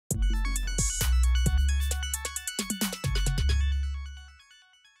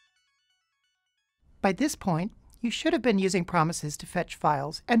By this point, you should have been using promises to fetch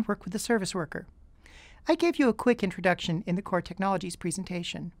files and work with the service worker. I gave you a quick introduction in the Core Technologies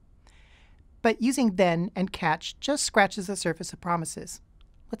presentation. But using then and catch just scratches the surface of promises.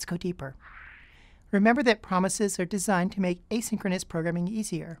 Let's go deeper. Remember that promises are designed to make asynchronous programming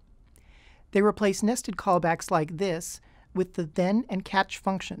easier. They replace nested callbacks like this with the then and catch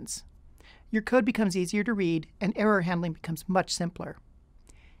functions. Your code becomes easier to read and error handling becomes much simpler.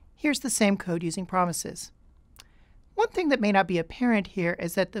 Here's the same code using promises. One thing that may not be apparent here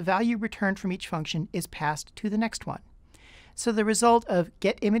is that the value returned from each function is passed to the next one. So the result of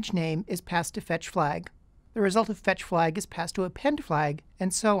getImageName is passed to fetchFlag. The result of fetchFlag is passed to appendFlag,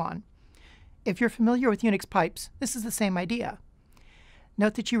 and so on. If you're familiar with Unix pipes, this is the same idea.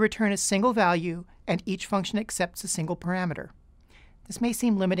 Note that you return a single value and each function accepts a single parameter. This may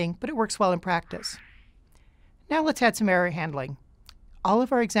seem limiting, but it works well in practice. Now let's add some error handling. All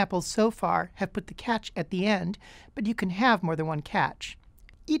of our examples so far have put the catch at the end, but you can have more than one catch.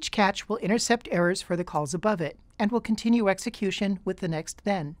 Each catch will intercept errors for the calls above it, and will continue execution with the next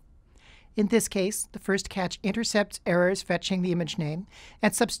then. In this case, the first catch intercepts errors fetching the image name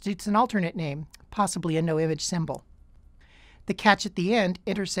and substitutes an alternate name, possibly a no-image symbol. The catch at the end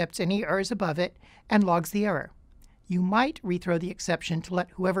intercepts any errors above it and logs the error. You might rethrow the exception to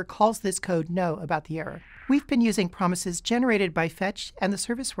let whoever calls this code know about the error. We've been using promises generated by Fetch and the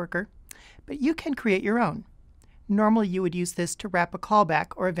service worker, but you can create your own. Normally you would use this to wrap a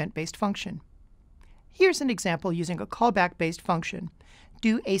callback or event-based function. Here's an example using a callback-based function.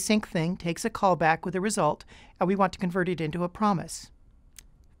 DoAsyncThing takes a callback with a result, and we want to convert it into a promise.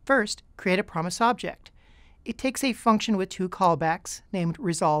 First, create a promise object. It takes a function with two callbacks named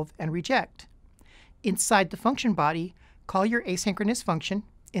resolve and reject. Inside the function body, call your asynchronous function,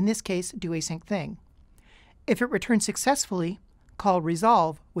 in this case DoAsyncThing. If it returns successfully, call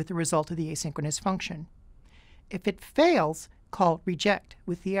resolve with the result of the asynchronous function. If it fails, call reject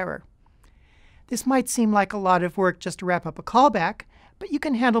with the error. This might seem like a lot of work just to wrap up a callback, but you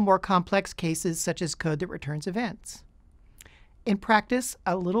can handle more complex cases such as code that returns events. In practice,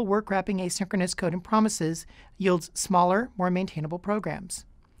 a little work wrapping asynchronous code and promises yields smaller, more maintainable programs.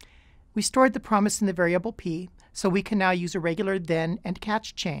 We stored the promise in the variable p, so we can now use a regular then and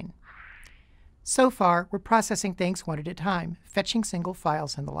catch chain. So far, we're processing things one at a time, fetching single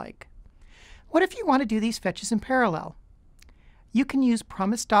files and the like. What if you want to do these fetches in parallel? You can use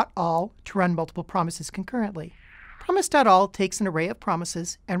promise.all to run multiple promises concurrently. Promise.all takes an array of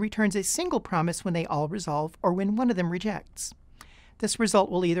promises and returns a single promise when they all resolve or when one of them rejects. This result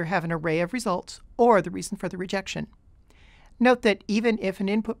will either have an array of results or the reason for the rejection. Note that even if an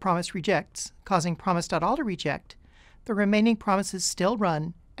input promise rejects, causing promise.all to reject, the remaining promises still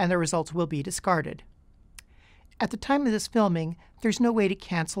run and the results will be discarded. At the time of this filming, there's no way to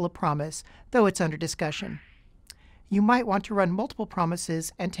cancel a promise, though it's under discussion. You might want to run multiple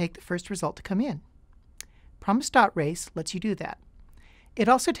promises and take the first result to come in. Promise.race lets you do that. It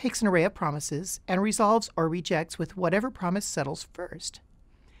also takes an array of promises and resolves or rejects with whatever promise settles first.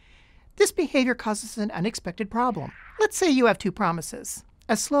 This behavior causes an unexpected problem. Let's say you have two promises,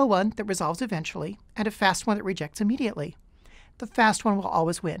 a slow one that resolves eventually and a fast one that rejects immediately. The fast one will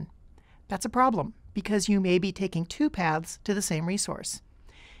always win. That's a problem because you may be taking two paths to the same resource.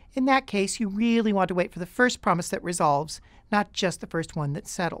 In that case, you really want to wait for the first promise that resolves, not just the first one that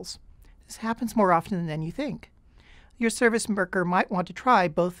settles. This happens more often than you think. Your service worker might want to try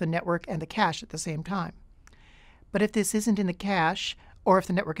both the network and the cache at the same time. But if this isn't in the cache, or if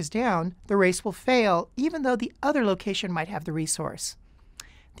the network is down, the race will fail even though the other location might have the resource.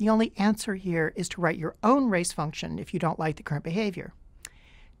 The only answer here is to write your own race function if you don't like the current behavior.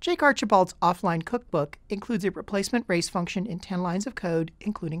 Jake Archibald's offline cookbook includes a replacement race function in 10 lines of code,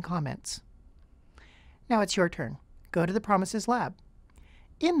 including comments. Now it's your turn. Go to the Promises lab.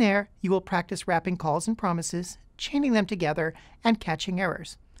 In there, you will practice wrapping calls and promises, chaining them together, and catching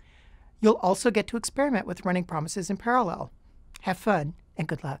errors. You'll also get to experiment with running promises in parallel. Have fun, and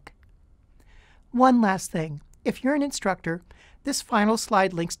good luck. One last thing. If you're an instructor, this final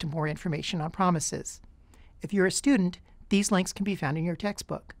slide links to more information on promises. If you're a student, these links can be found in your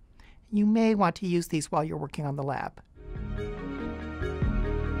textbook. You may want to use these while you're working on the lab.